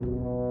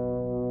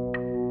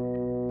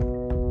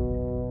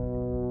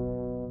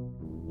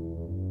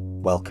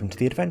Welcome to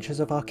the adventures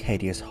of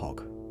Arcadius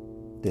Hogg.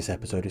 This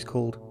episode is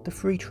called the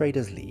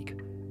Freetraders League,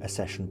 a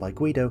session by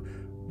Guido,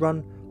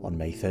 run on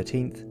May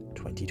 13th,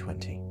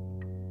 2020.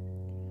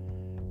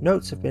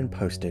 Notes have been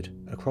posted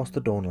across the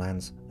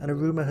Dawnlands and a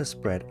rumour has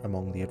spread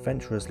among the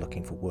adventurers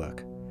looking for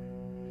work.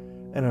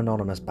 An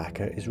anonymous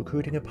backer is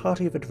recruiting a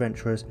party of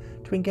adventurers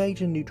to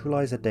engage and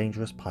neutralise a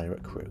dangerous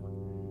pirate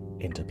crew.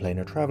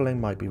 Interplanar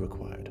travelling might be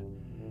required.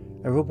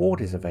 A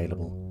reward is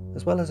available,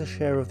 as well as a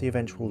share of the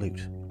eventual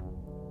loot.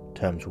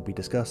 Terms will be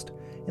discussed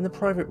in the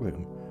private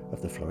room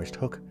of the Flourished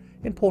Hook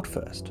in Port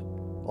First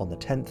on the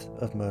 10th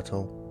of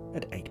Myrtle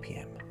at 8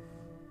 p.m.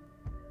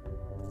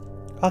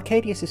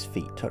 Arcadius's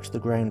feet touched the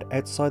ground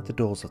outside the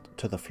doors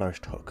to the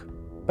Flourished Hook,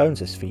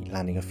 Bones's feet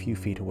landing a few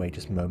feet away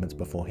just moments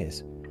before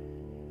his.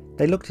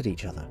 They looked at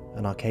each other,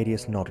 and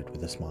Arcadius nodded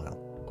with a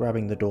smile,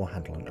 grabbing the door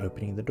handle and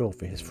opening the door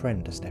for his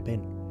friend to step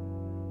in.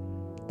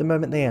 The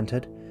moment they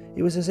entered,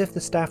 it was as if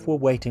the staff were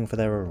waiting for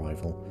their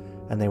arrival,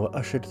 and they were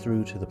ushered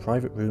through to the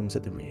private rooms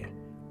at the rear,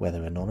 where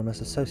their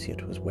anonymous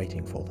associate was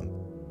waiting for them.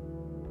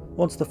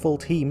 Once the full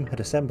team had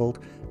assembled,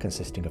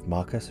 consisting of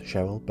Marcus,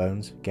 Cheryl,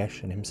 Bones,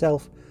 Gesh and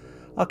himself,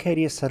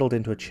 Arcadius settled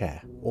into a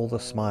chair, all the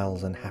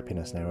smiles and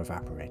happiness now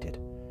evaporated.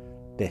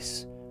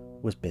 This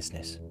was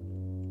business.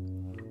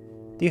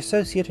 The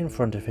associate in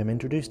front of him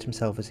introduced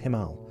himself as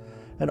Himal,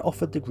 and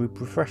offered the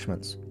group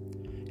refreshments.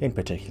 In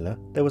particular,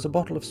 there was a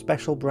bottle of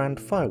special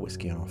brand fire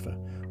whiskey on offer,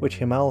 which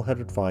Himal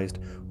had advised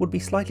would be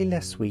slightly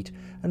less sweet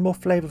and more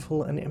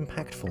flavourful and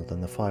impactful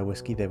than the fire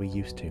whiskey they were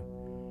used to.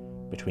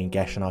 Between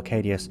Gesh and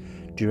Arcadius,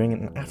 during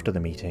and after the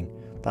meeting,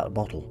 that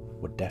bottle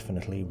would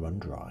definitely run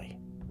dry.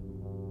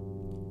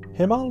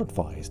 Himal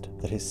advised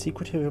that his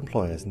secretive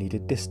employers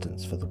needed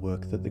distance for the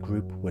work that the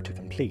group were to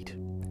complete.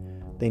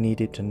 They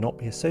needed to not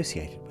be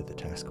associated with the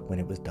task when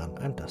it was done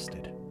and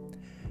dusted.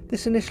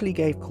 This initially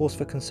gave cause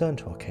for concern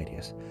to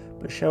Arcadius,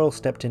 but Cheryl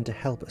stepped in to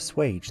help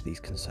assuage these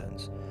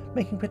concerns,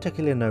 making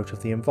particular note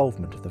of the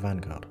involvement of the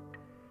Vanguard.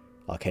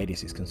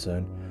 Arcadius's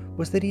concern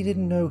was that he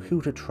didn't know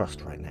who to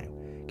trust right now,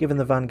 given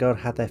the Vanguard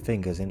had their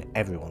fingers in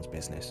everyone's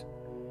business.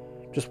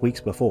 Just weeks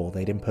before,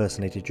 they'd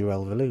impersonated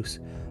Jurel Velus,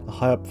 a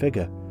high-up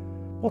figure.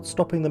 What's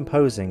stopping them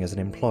posing as an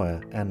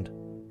employer and...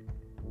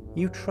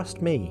 "You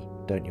trust me,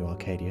 don't you,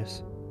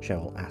 Arcadius?"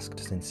 Cheryl asked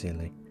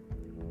sincerely.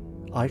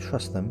 "I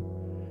trust them,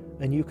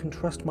 and you can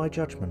trust my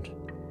judgment."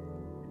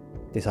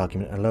 This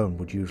argument alone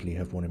would usually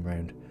have won him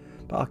round,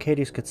 but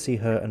Arcadius could see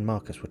her and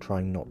Marcus were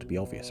trying not to be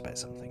obvious about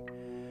something.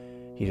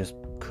 He just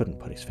couldn't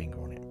put his finger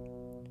on it.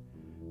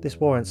 This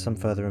warrants some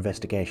further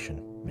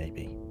investigation,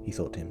 maybe, he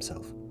thought to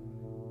himself.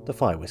 The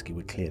fire whiskey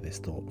would clear this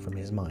thought from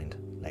his mind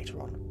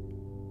later on.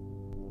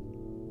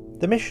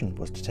 The mission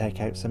was to take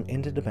out some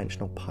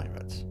interdimensional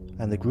pirates,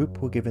 and the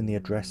group were given the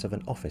address of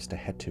an office to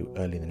head to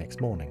early the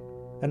next morning,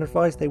 and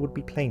advised they would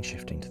be plane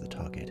shifting to the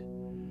target.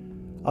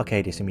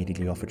 Arcadius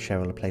immediately offered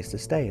Cheryl a place to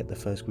stay at the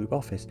first group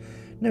office,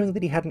 knowing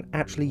that he hadn't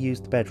actually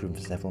used the bedroom for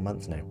several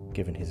months now,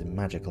 given his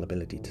magical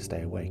ability to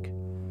stay awake.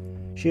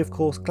 She of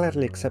course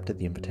gladly accepted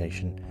the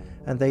invitation,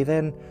 and they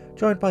then,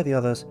 joined by the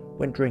others,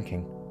 went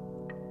drinking.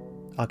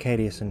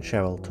 Arcadius and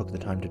Cheryl took the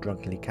time to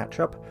drunkenly catch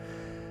up.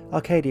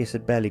 Arcadius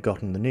had barely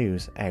gotten the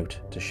news out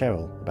to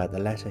Cheryl about the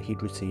letter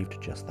he'd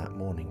received just that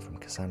morning from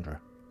Cassandra.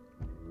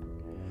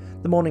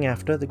 The morning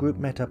after, the group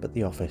met up at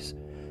the office.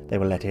 They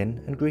were let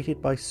in and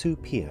greeted by Sue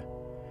Pier.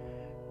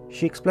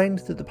 She explained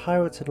that the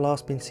pirates had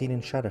last been seen in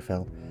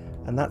Shadowfell,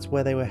 and that's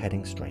where they were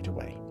heading straight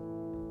away.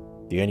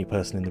 The only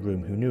person in the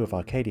room who knew of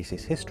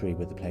Arcadius' history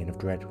with the Plane of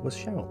Dread was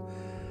Cheryl,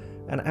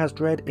 and as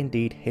dread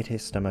indeed hit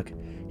his stomach,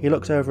 he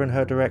looked over in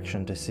her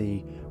direction to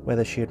see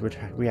whether she had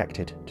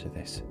reacted to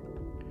this,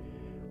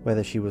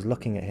 whether she was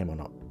looking at him or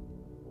not.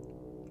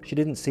 She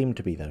didn't seem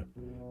to be though,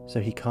 so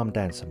he calmed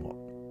down somewhat.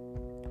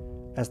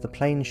 As the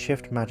plane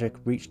shift magic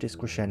reached its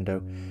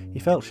crescendo, he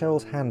felt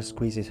Cheryl's hand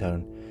squeeze his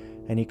own,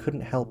 and he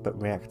couldn't help but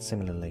react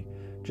similarly,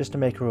 just to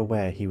make her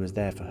aware he was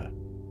there for her,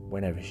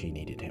 whenever she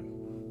needed him.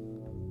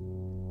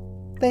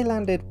 They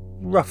landed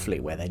roughly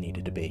where they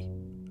needed to be,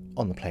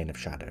 on the plane of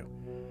shadow,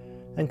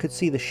 and could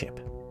see the ship,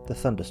 the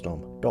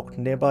Thunderstorm, docked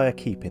nearby a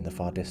keep in the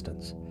far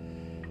distance.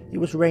 It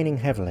was raining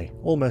heavily,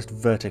 almost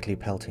vertically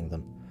pelting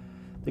them.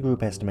 The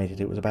group estimated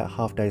it was about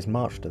half day's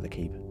march to the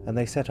keep, and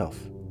they set off.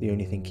 The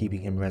only thing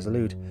keeping him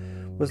resolute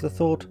was the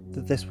thought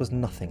that this was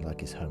nothing like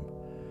his home.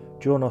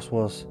 Jornos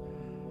was...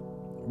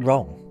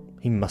 wrong.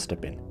 He must have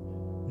been.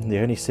 The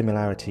only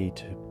similarity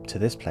to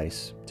this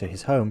place, to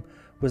his home,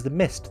 was the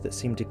mist that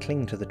seemed to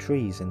cling to the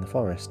trees in the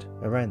forest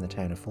around the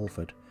town of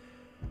Fulford.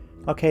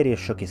 Arcadius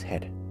shook his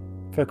head.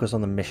 Focus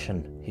on the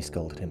mission, he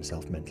scolded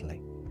himself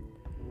mentally.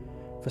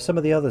 For some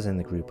of the others in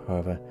the group,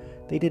 however,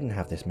 they didn't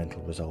have this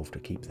mental resolve to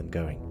keep them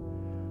going.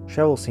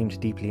 Cheryl seemed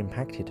deeply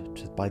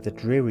impacted by the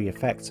dreary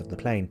effects of the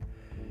plane.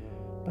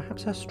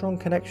 Perhaps her strong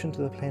connection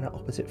to the planet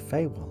opposite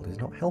Feywild is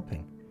not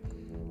helping.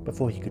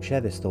 Before he could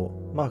share this thought,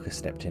 Marcus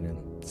stepped in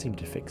and seemed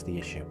to fix the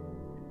issue.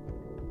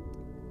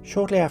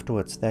 Shortly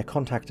afterwards, their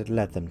contact had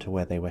led them to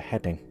where they were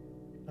heading,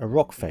 a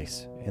rock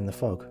face in the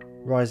fog,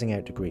 rising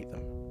out to greet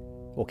them,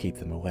 or keep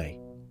them away.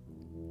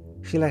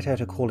 She let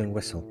out a calling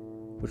whistle,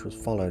 which was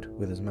followed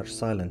with as much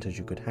silence as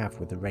you could have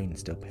with the rain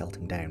still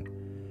pelting down.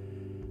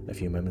 A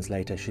few moments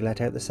later she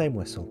let out the same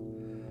whistle,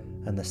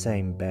 and the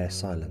same bare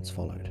silence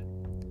followed.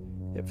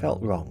 It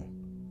felt wrong.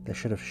 There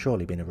should have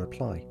surely been a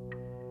reply.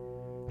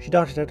 She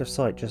darted out of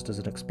sight just as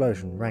an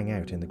explosion rang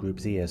out in the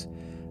group's ears,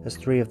 as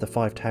 3 of the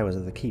 5 towers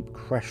of the keep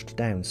crashed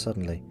down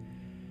suddenly.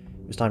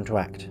 It was time to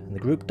act, and the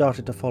group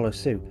darted to follow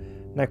Sue,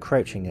 now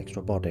crouching next to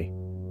a body,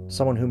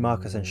 someone who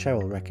Marcus and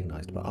Cheryl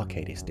recognised, but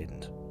Arcadius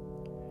didn't.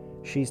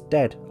 "She's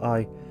dead,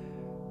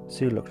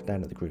 Sue looked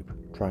down at the group,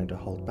 trying to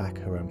hold back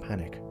her own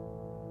panic.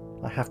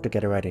 "I have to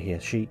get her out of here,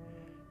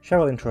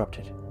 Cheryl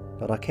interrupted,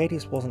 but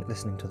Arcadius wasn't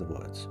listening to the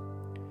words.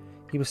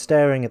 He was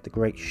staring at the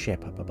great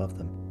ship up above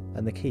them,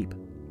 and the keep.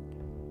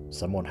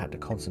 Someone had to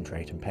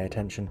concentrate and pay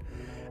attention,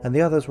 and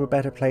the others were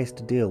better placed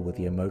to deal with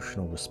the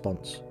emotional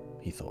response,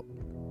 he thought.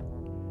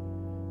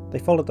 They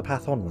followed the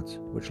path onwards,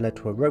 which led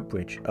to a rope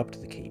bridge up to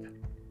the keep.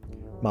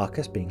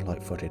 Marcus, being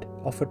light-footed,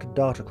 offered to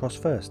dart across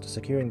first,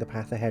 securing the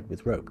path ahead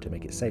with rope to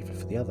make it safer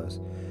for the others,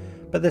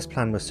 but this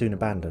plan was soon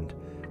abandoned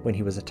when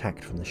he was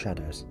attacked from the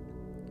shadows.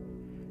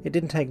 It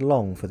didn't take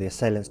long for the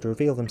assailants to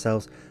reveal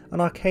themselves,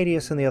 and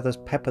Arcadius and the others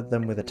peppered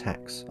them with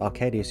attacks,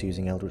 Arcadius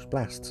using Eldritch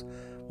Blasts,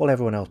 while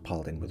everyone else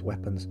piled in with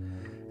weapons,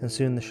 and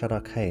soon the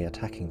Shadarkei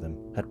attacking them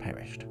had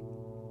perished.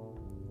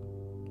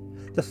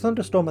 The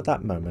thunderstorm at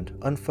that moment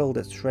unfurled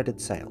its shredded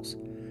sails.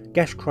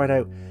 Gesh cried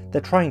out,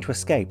 "They're trying to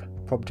escape,"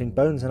 prompting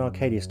Bones and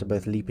Arcadius to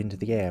both leap into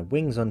the air,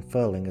 wings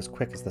unfurling as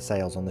quick as the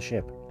sails on the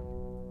ship.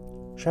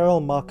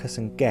 Cheryl, Marcus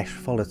and Gesh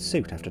followed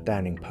suit after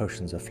downing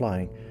potions of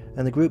flying,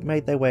 and the group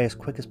made their way as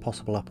quick as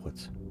possible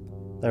upwards.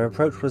 Their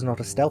approach was not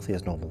as stealthy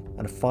as normal,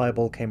 and a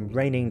fireball came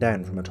raining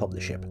down from atop the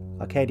ship,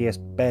 Arcadius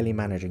barely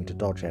managing to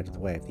dodge out of the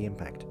way of the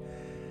impact.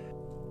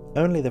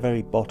 Only the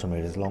very bottom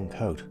of his long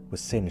coat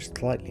was singed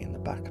slightly in the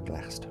back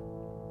blast.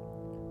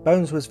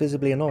 Bones was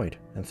visibly annoyed,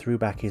 and threw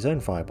back his own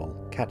fireball,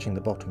 catching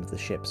the bottom of the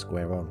ship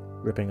square on,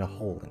 ripping a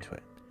hole into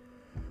it.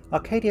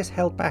 Arcadius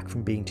held back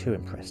from being too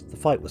impressed. The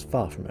fight was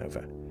far from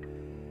over.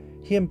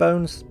 He and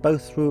Bones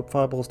both threw up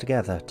fireballs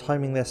together,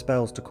 timing their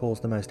spells to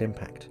cause the most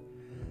impact.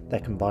 Their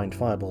combined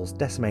fireballs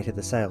decimated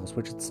the sails,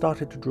 which had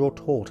started to draw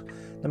taut,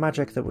 the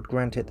magic that would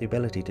grant it the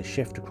ability to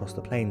shift across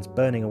the plains,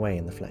 burning away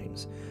in the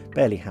flames,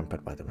 barely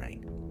hampered by the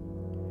rain.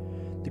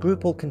 The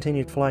group all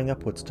continued flying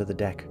upwards to the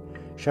deck,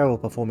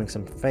 Cheryl performing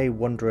some fey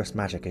wondrous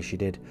magic as she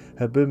did,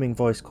 her booming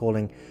voice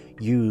calling,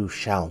 "You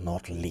shall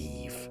not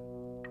leave."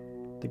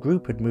 The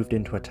group had moved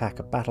in to attack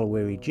a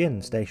battle-weary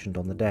djinn stationed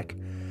on the deck,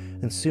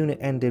 and soon it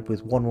ended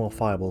with one more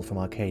fireball from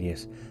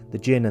Arcadius, the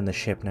djinn and the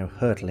ship now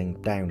hurtling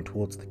down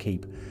towards the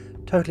keep,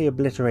 totally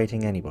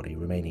obliterating anybody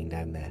remaining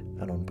down there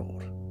and on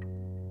board.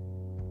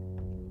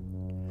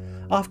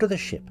 After the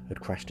ship had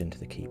crashed into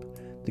the keep,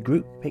 the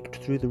group picked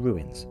through the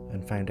ruins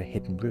and found a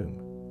hidden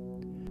room.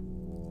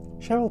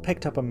 Cheryl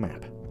picked up a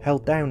map,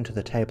 held down to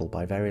the table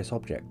by various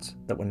objects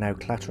that were now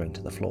clattering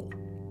to the floor,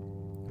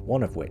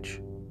 one of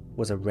which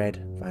was a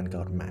red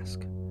Vanguard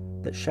mask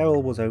that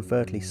Cheryl was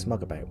overtly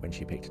smug about when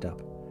she picked it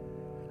up.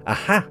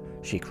 "Aha!"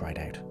 she cried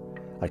out.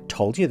 "I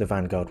told you the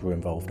Vanguard were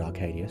involved,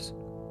 Arcadius."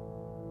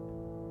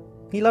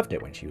 He loved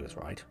it when she was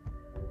right.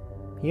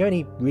 He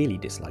only really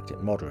disliked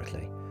it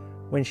moderately,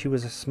 when she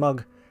was as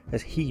smug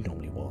as he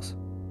normally was,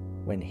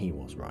 when he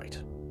was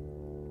right.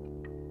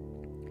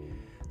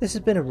 This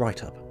has been a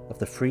write-up of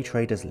the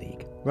Freetraders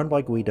League, run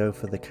by Guido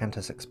for the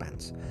Cantus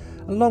Expanse,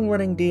 a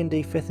long-running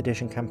D&D 5th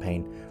edition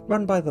campaign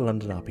run by the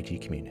London RPG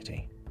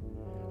community.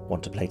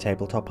 Want to play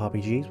tabletop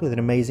RPGs with an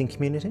amazing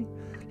community?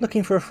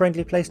 Looking for a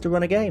friendly place to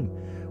run a game?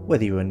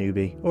 Whether you're a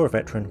newbie or a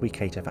veteran, we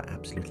cater for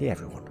absolutely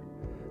everyone.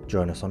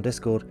 Join us on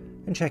Discord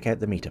and check out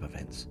the meetup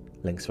events.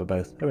 Links for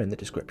both are in the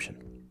description.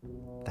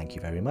 Thank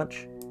you very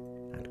much,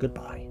 and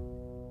goodbye.